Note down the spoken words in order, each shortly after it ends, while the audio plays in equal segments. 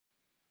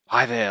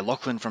Hi there,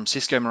 Lachlan from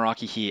Cisco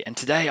Meraki here, and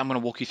today I'm going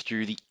to walk you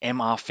through the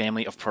MR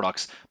family of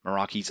products,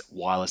 Meraki's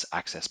wireless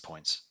access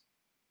points.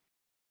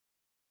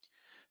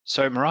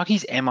 So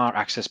Meraki's MR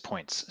access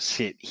points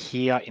sit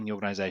here in the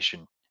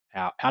organization,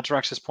 our outdoor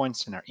access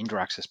points and our indoor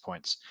access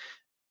points.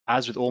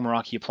 As with all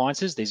Meraki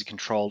appliances, these are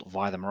controlled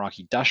via the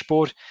Meraki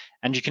dashboard,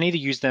 and you can either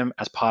use them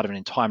as part of an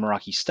entire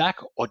Meraki stack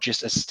or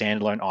just as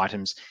standalone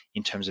items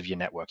in terms of your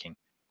networking.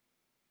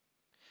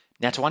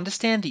 Now, to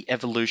understand the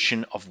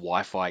evolution of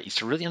Wi-Fi is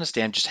to really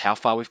understand just how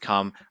far we've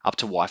come up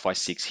to Wi-Fi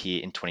 6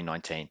 here in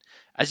 2019.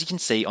 As you can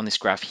see on this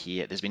graph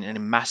here, there's been a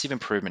massive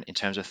improvement in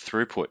terms of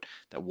throughput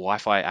that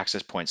Wi-Fi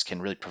access points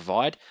can really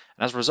provide.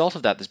 And as a result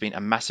of that, there's been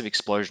a massive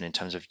explosion in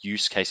terms of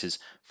use cases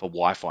for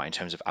Wi-Fi in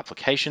terms of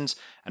applications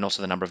and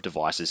also the number of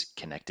devices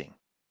connecting.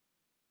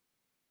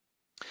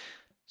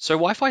 So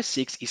Wi-Fi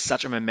 6 is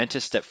such a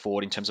momentous step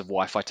forward in terms of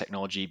Wi-Fi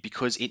technology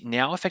because it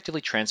now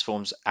effectively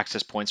transforms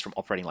access points from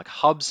operating like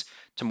hubs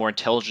to more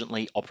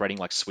intelligently operating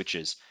like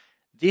switches.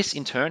 This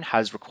in turn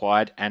has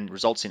required and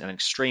results in an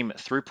extreme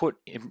throughput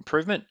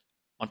improvement.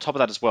 On top of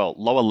that as well,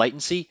 lower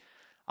latency,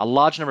 a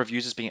large number of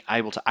users being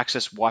able to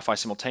access Wi-Fi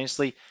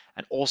simultaneously,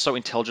 and also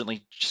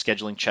intelligently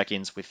scheduling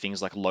check-ins with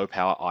things like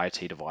low-power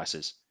IoT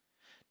devices.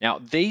 Now,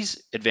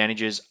 these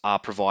advantages are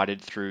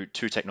provided through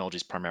two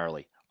technologies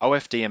primarily,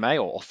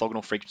 OFDMA or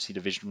orthogonal frequency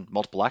division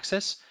multiple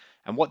access.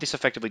 And what this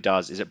effectively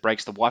does is it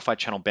breaks the Wi-Fi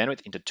channel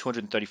bandwidth into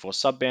 234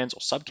 subbands or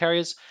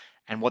subcarriers.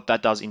 And what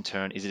that does in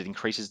turn is it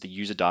increases the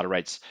user data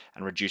rates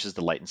and reduces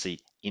the latency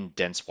in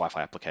dense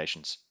Wi-Fi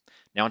applications.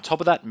 Now, on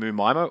top of that,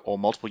 MU-MIMO or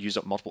multiple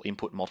user, multiple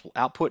input, multiple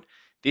output,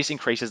 this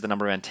increases the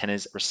number of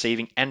antennas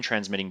receiving and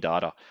transmitting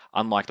data,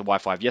 unlike the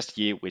Wi-Fi of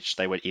yesteryear, which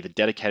they were either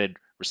dedicated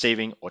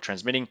receiving or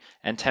transmitting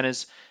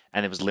antennas,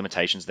 and there was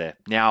limitations there.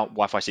 Now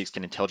Wi-Fi 6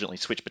 can intelligently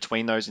switch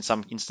between those in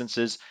some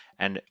instances,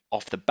 and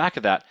off the back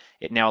of that,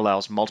 it now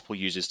allows multiple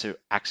users to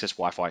access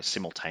Wi-Fi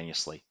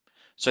simultaneously.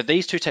 So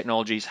these two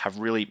technologies have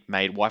really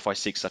made Wi-Fi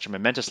 6 such a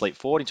momentous leap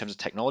forward in terms of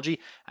technology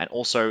and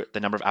also the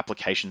number of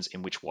applications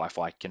in which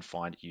Wi-Fi can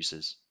find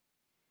uses.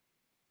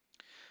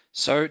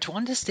 So to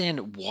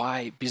understand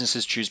why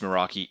businesses choose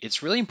Meraki,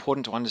 it's really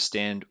important to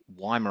understand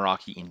why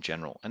Meraki in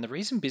general. And the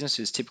reason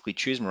businesses typically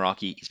choose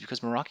Meraki is because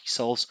Meraki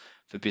solves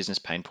for business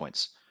pain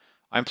points.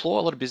 I implore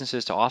a lot of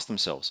businesses to ask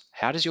themselves,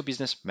 how does your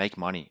business make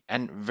money?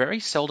 And very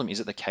seldom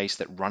is it the case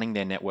that running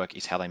their network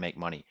is how they make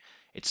money.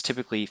 It's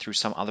typically through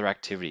some other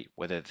activity,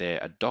 whether they're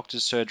a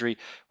doctor's surgery,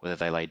 whether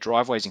they lay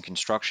driveways in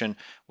construction,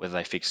 whether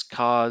they fix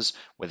cars,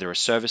 whether they're a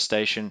service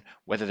station,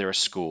 whether they're a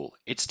school.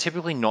 It's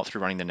typically not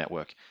through running the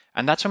network.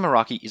 And that's where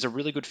Meraki is a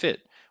really good fit.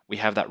 We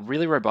have that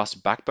really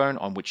robust backbone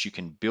on which you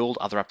can build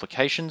other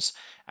applications,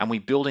 and we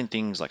build in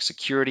things like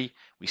security.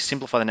 We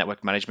simplify the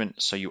network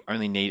management so you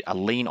only need a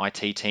lean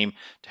IT team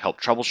to help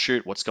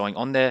troubleshoot what's going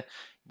on there.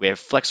 We're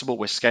flexible,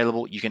 we're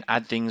scalable. You can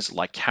add things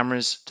like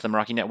cameras to the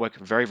Meraki network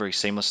very, very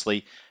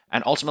seamlessly.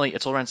 And ultimately,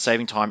 it's all around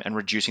saving time and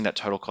reducing that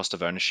total cost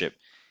of ownership.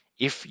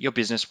 If your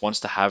business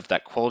wants to have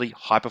that quality,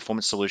 high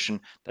performance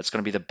solution that's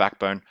going to be the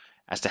backbone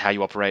as to how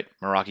you operate,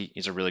 Meraki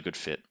is a really good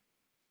fit.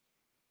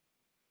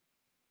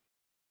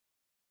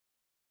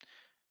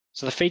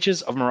 So the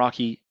features of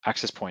Meraki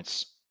access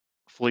points,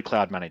 fully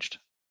cloud managed,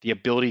 the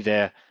ability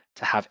there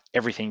to have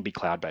everything be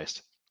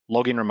cloud-based.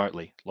 Log in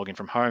remotely, log in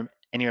from home,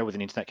 anywhere with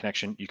an internet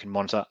connection, you can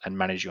monitor and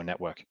manage your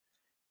network.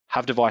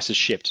 Have devices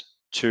shipped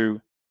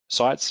to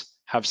sites,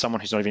 have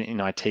someone who's not even in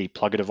IT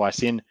plug a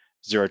device in,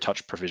 zero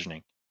touch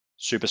provisioning.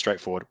 Super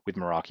straightforward with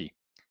Meraki.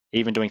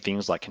 Even doing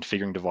things like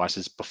configuring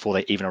devices before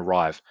they even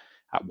arrive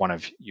at one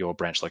of your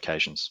branch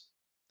locations.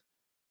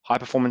 High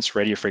performance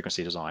radio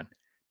frequency design.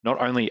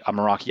 Not only are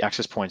Meraki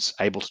access points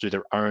able to do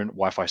their own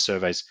Wi-Fi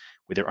surveys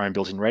with their own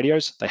built-in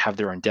radios, they have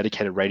their own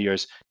dedicated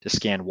radios to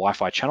scan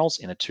Wi-Fi channels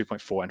in a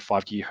 2.4 and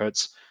 5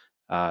 gigahertz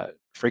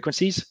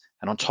frequencies.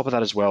 And on top of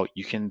that as well,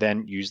 you can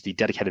then use the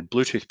dedicated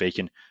Bluetooth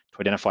beacon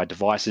to identify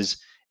devices,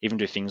 even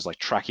do things like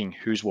tracking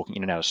who's walking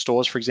in and out of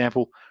stores, for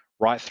example,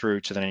 right through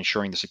to then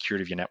ensuring the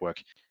security of your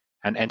network.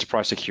 And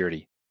enterprise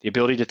security, the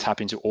ability to tap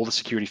into all the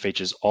security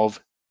features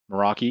of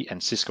Meraki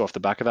and Cisco off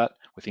the back of that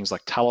with things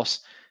like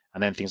Talos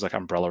and then things like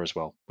Umbrella as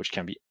well, which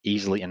can be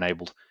easily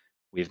enabled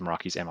with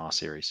Meraki's MR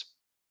series.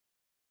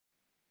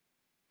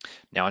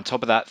 Now, on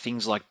top of that,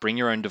 things like bring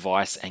your own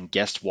device and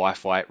guest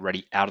Wi-Fi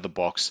ready out of the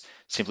box.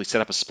 Simply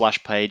set up a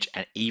splash page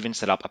and even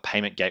set up a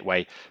payment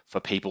gateway for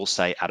people,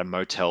 say, at a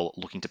motel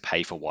looking to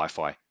pay for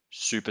Wi-Fi.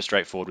 Super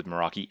straightforward with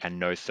Meraki and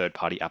no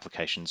third-party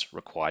applications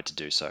required to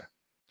do so.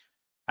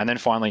 And then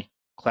finally,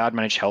 cloud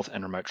managed health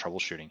and remote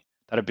troubleshooting.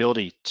 That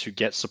ability to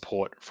get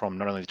support from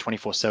not only the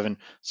 24/7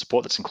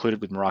 support that's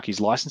included with Meraki's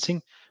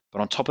licensing,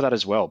 but on top of that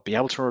as well, be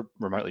able to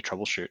remotely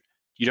troubleshoot.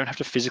 You don't have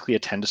to physically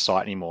attend a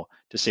site anymore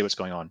to see what's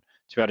going on,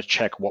 to be able to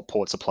check what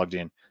ports are plugged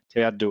in, to be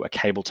able to do a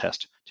cable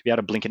test, to be able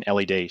to blink an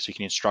LED so you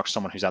can instruct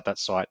someone who's at that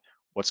site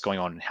what's going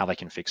on and how they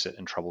can fix it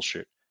and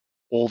troubleshoot.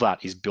 All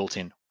that is built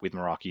in with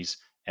Meraki's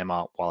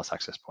MR wireless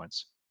access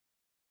points.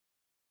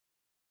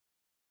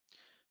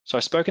 So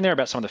I've spoken there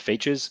about some of the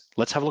features.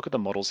 Let's have a look at the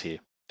models here.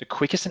 The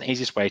quickest and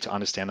easiest way to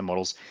understand the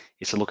models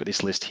is to look at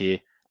this list here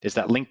There's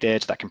that link there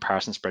to that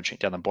comparison spreadsheet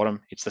down the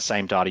bottom. It's the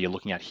same data you're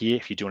looking at here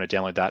if you do want to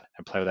download that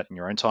and play with that in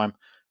your own time.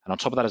 And on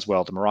top of that as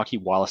well, the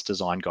Meraki wireless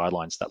design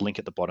guidelines, that link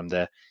at the bottom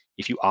there.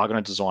 If you are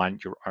going to design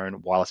your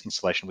own wireless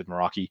installation with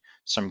Meraki,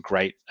 some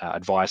great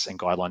advice and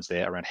guidelines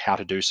there around how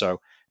to do so,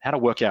 how to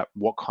work out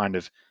what kind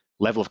of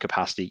level of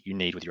capacity you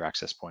need with your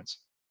access points.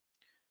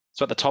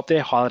 So at the top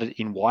there, highlighted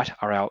in white,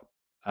 are our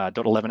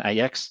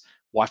 .11ax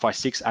Wi-Fi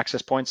 6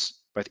 access points,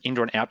 both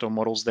indoor and outdoor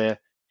models there,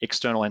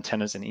 external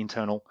antennas and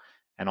internal,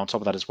 and on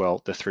top of that as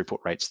well, the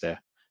throughput rates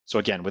there. So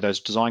again, with those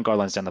design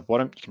guidelines down the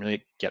bottom, you can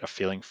really get a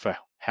feeling for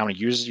how many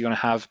users you're going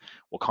to have,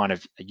 what kind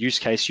of a use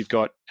case you've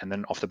got, and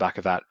then off the back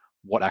of that,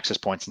 what access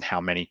points and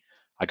how many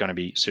are going to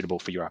be suitable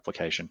for your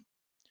application.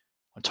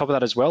 On top of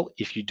that as well,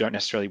 if you don't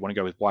necessarily want to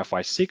go with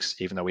Wi-Fi 6,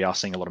 even though we are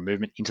seeing a lot of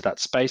movement into that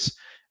space,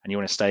 and you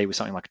want to stay with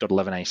something like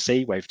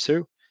 .11ac Wave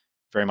 2,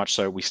 very much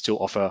so, we still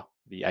offer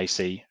the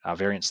AC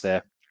variants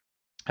there.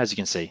 As you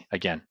can see,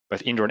 again,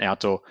 both indoor and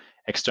outdoor,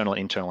 external and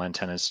internal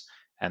antennas,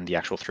 and the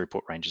actual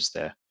throughput ranges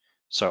there.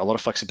 So a lot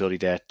of flexibility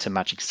there to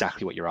match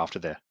exactly what you're after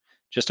there.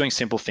 Just doing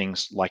simple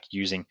things like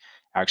using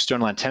our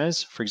external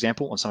antennas, for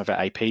example, on some of our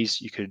APs,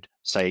 you could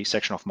say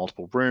section off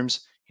multiple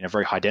rooms in a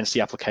very high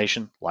density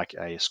application, like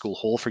a school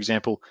hall, for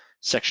example,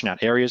 section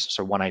out areas.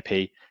 So one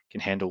AP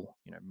can handle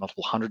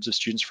multiple hundreds of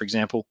students, for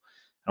example.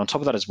 And on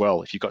top of that as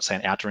well, if you've got, say,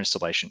 an outdoor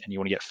installation and you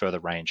want to get further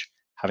range,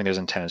 having those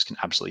antennas can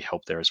absolutely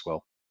help there as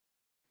well.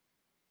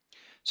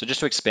 So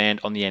just to expand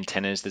on the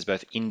antennas, there's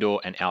both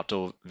indoor and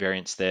outdoor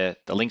variants there.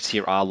 The links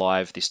here are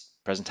live. This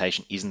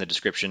presentation is in the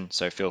description,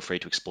 so feel free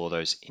to explore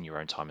those in your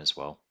own time as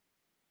well.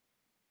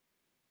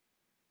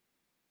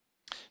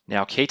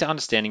 Now, key to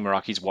understanding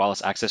Meraki's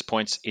wireless access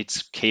points,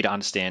 it's key to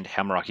understand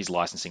how Meraki's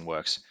licensing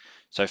works.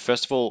 So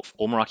first of all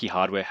Meraki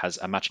hardware has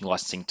a matching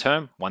licensing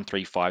term, 1,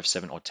 3, 5,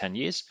 7, or 10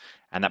 years,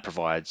 and that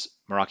provides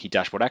Meraki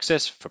dashboard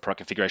access for product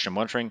configuration and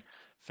monitoring,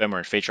 firmware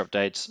and feature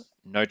updates,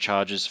 no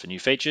charges for new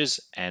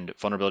features, and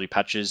vulnerability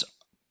patches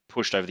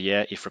pushed over the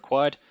air if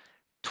required,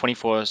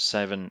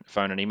 24/7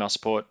 phone and email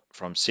support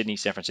from Sydney,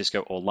 San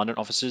Francisco, or London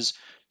offices,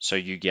 so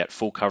you get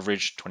full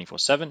coverage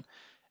 24/7.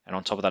 And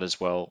on top of that as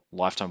well,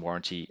 lifetime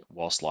warranty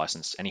whilst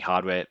licensed. Any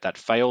hardware that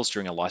fails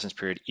during a license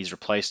period is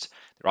replaced.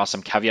 There are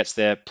some caveats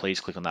there.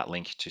 Please click on that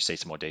link to see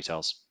some more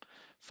details.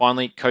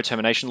 Finally,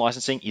 co-termination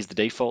licensing is the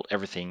default.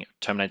 Everything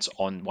terminates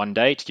on one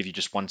day to give you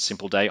just one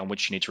simple day on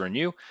which you need to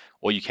renew,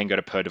 or you can go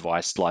to per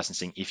device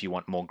licensing if you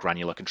want more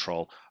granular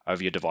control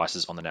over your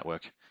devices on the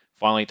network.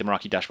 Finally, the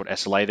Meraki dashboard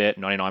SLA there,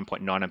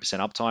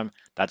 99.99% uptime.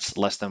 That's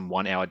less than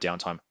 1 hour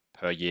downtime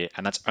per year,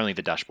 and that's only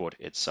the dashboard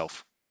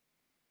itself.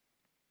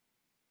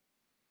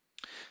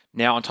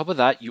 Now, on top of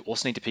that, you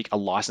also need to pick a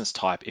license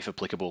type if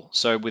applicable.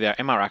 So with our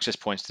MR access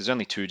points, there's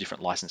only 2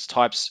 different license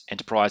types,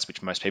 enterprise,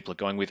 which most people are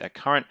going with at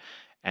current,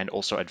 and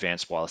also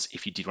advanced wireless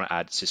if you did want to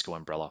add Cisco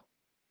umbrella.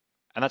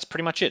 And that's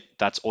pretty much it.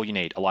 That's all you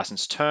need, a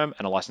license term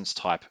and a license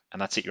type,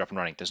 and that's it, you're up and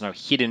running. There's no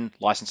hidden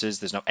licenses,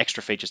 there's no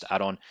extra features to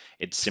add on.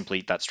 It's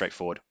simply that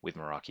straightforward with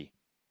Meraki.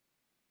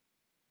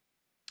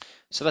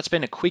 So that's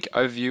been a quick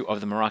overview of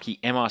the Meraki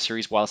MR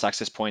Series wireless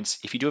access points.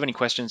 If you do have any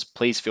questions,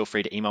 please feel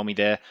free to email me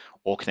there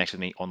or connect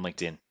with me on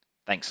LinkedIn.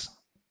 Thanks.